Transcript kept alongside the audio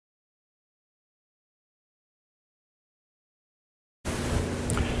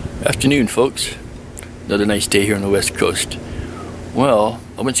Afternoon, folks. Another nice day here on the west coast. Well,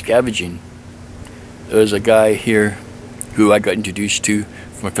 I went scavenging. There's a guy here who I got introduced to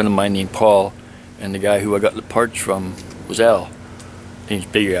from a friend of mine named Paul, and the guy who I got the parts from was Al. His name's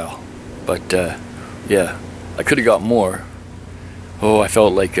Big Al. But yeah, I could have got more. Oh, I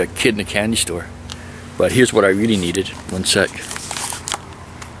felt like a kid in a candy store. But here's what I really needed. One sec.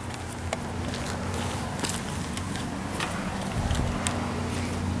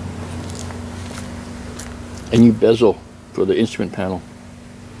 A new bezel for the instrument panel.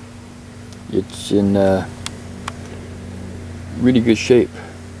 It's in really good shape.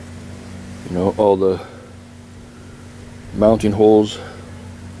 You know, all the mounting holes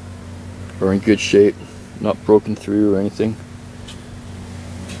are in good shape, not broken through or anything.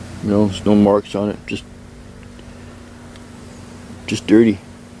 You know, there's no marks on it, just dirty.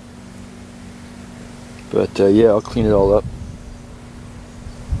 But yeah, I'll clean it all up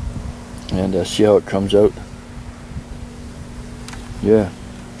and see how it comes out. Yeah,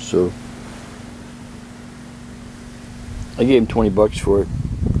 so I gave him 20 bucks for it.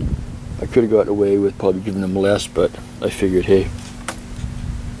 I could have gotten away with probably giving him less, but I figured, hey,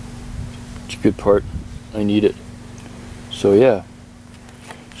 it's a good part, I need it. So yeah,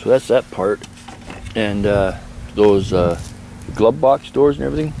 so that's that part. And those glove box doors and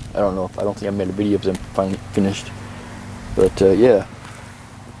everything, I don't think I made a video of them finally finished, but yeah.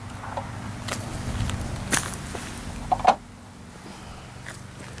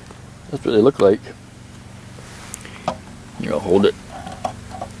 That's what they look like. Here, I'll hold it.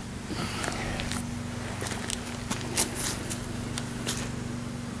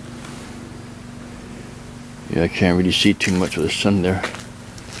 Yeah, I can't really see too much of the sun there.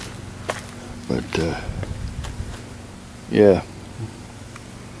 But, yeah.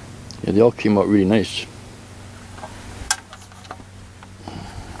 Yeah, they all came out really nice.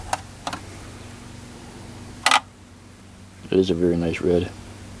 It is a very nice red.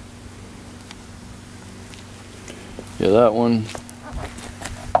 Yeah, that one.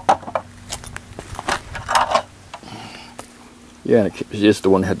 Yeah, it's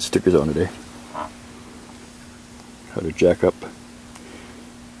the one that had stickers on today. Had a jack up.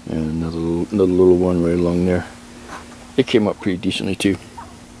 And another little one right along there. It came up pretty decently too.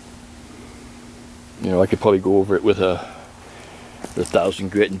 You know, I could probably go over it with a 1000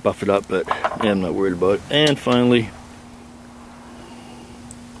 grit and buff it up, but yeah, I'm not worried about it. And finally,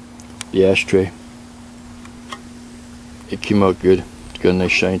 the ashtray. It came out good. It's got a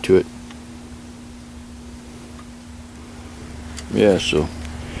nice shine to it. Yeah,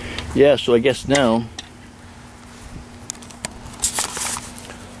 so I guess now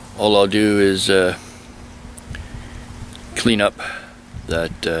all I'll do is clean up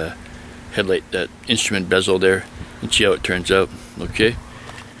that headlight, that instrument bezel there, and see how it turns out. Okay.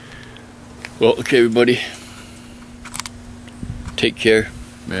 Well, okay, everybody. Take care,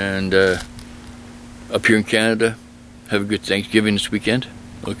 and up here in Canada, have a good Thanksgiving this weekend.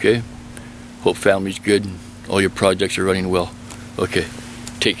 Okay. Hope family's good and all your projects are running well. Okay.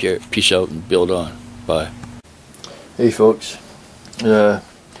 Take care. Peace out and build on. Bye. Hey folks. Just a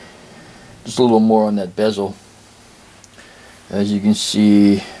little more on that bezel. As you can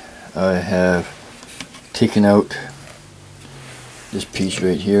see, I have taken out this piece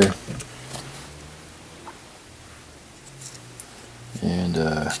right here and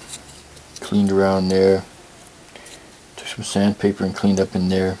cleaned around there. Some sandpaper and cleaned up in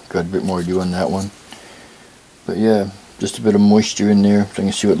there. Got a bit more to do on that one, but yeah, just a bit of moisture in there so I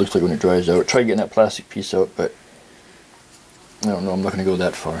can see what it looks like when it dries out. Try getting that plastic piece out, but I don't know, I'm not going to go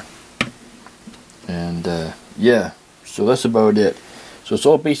that far. And yeah, so that's about it. So it's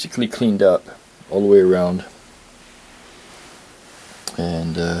all basically cleaned up all the way around,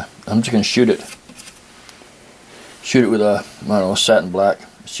 and I'm just going to shoot it with a, I don't know, satin black,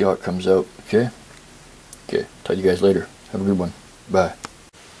 see how it comes out. Okay, talk to you guys later. Have a good one. Bye.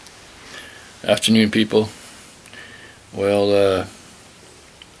 Afternoon, people. Well,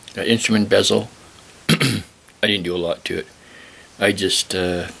 instrument bezel. I didn't do a lot to it. I just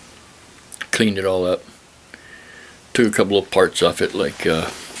cleaned it all up. Took a couple of parts off it, like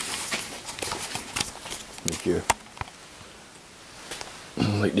here.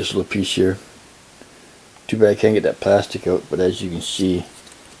 Like this little piece here. Too bad I can't get that plastic out, but as you can see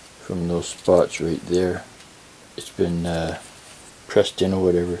from those spots right there, it's been pressed in or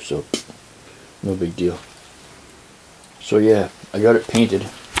whatever, so no big deal. So yeah, I got it painted.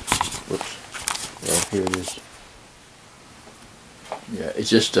 Whoops. Well, here it is. Yeah, it's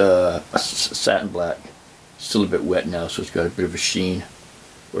just satin black. Still a bit wet now, so it's got a bit of a sheen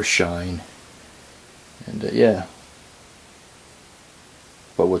or shine. And yeah,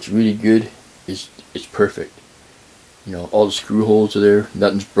 but what's really good is it's perfect. You know, all the screw holes are there,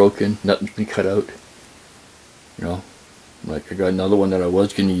 nothing's broken, nothing's been cut out. You know, like I got another one that I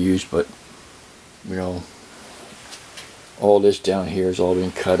was going to use, but you know, all this down here has all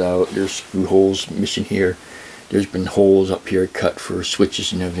been cut out. There's screw holes missing here. There's been holes up here cut for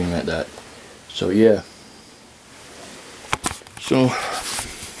switches and everything like that. So yeah. So,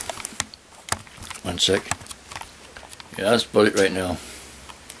 one sec. Yeah, that's about it right now.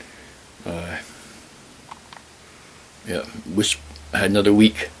 Yeah, wish I had another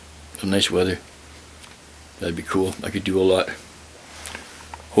week of nice weather. That'd be cool. I could do a lot.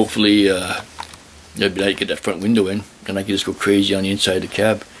 Hopefully, it'd be nice to get that front window in, and I could just go crazy on the inside of the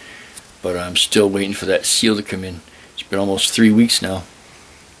cab. But I'm still waiting for that seal to come in. It's been almost 3 weeks now.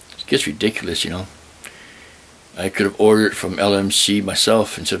 It gets ridiculous, you know. I could have ordered it from LMC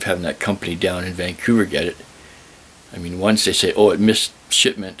myself instead of having that company down in Vancouver get it. I mean, once they say, oh, it missed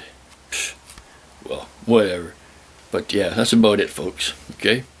shipment. Pfft, well, whatever. But yeah, that's about it, folks.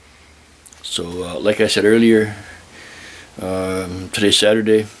 Okay? So, like I said earlier, today's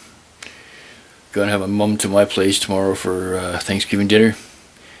Saturday. Gonna have my mom to my place tomorrow for Thanksgiving dinner.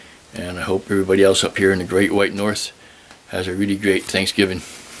 And I hope everybody else up here in the Great White North has a really great Thanksgiving.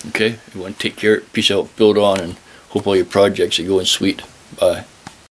 Okay? You want to take care. Peace out, build on, and hope all your projects are going sweet. Bye.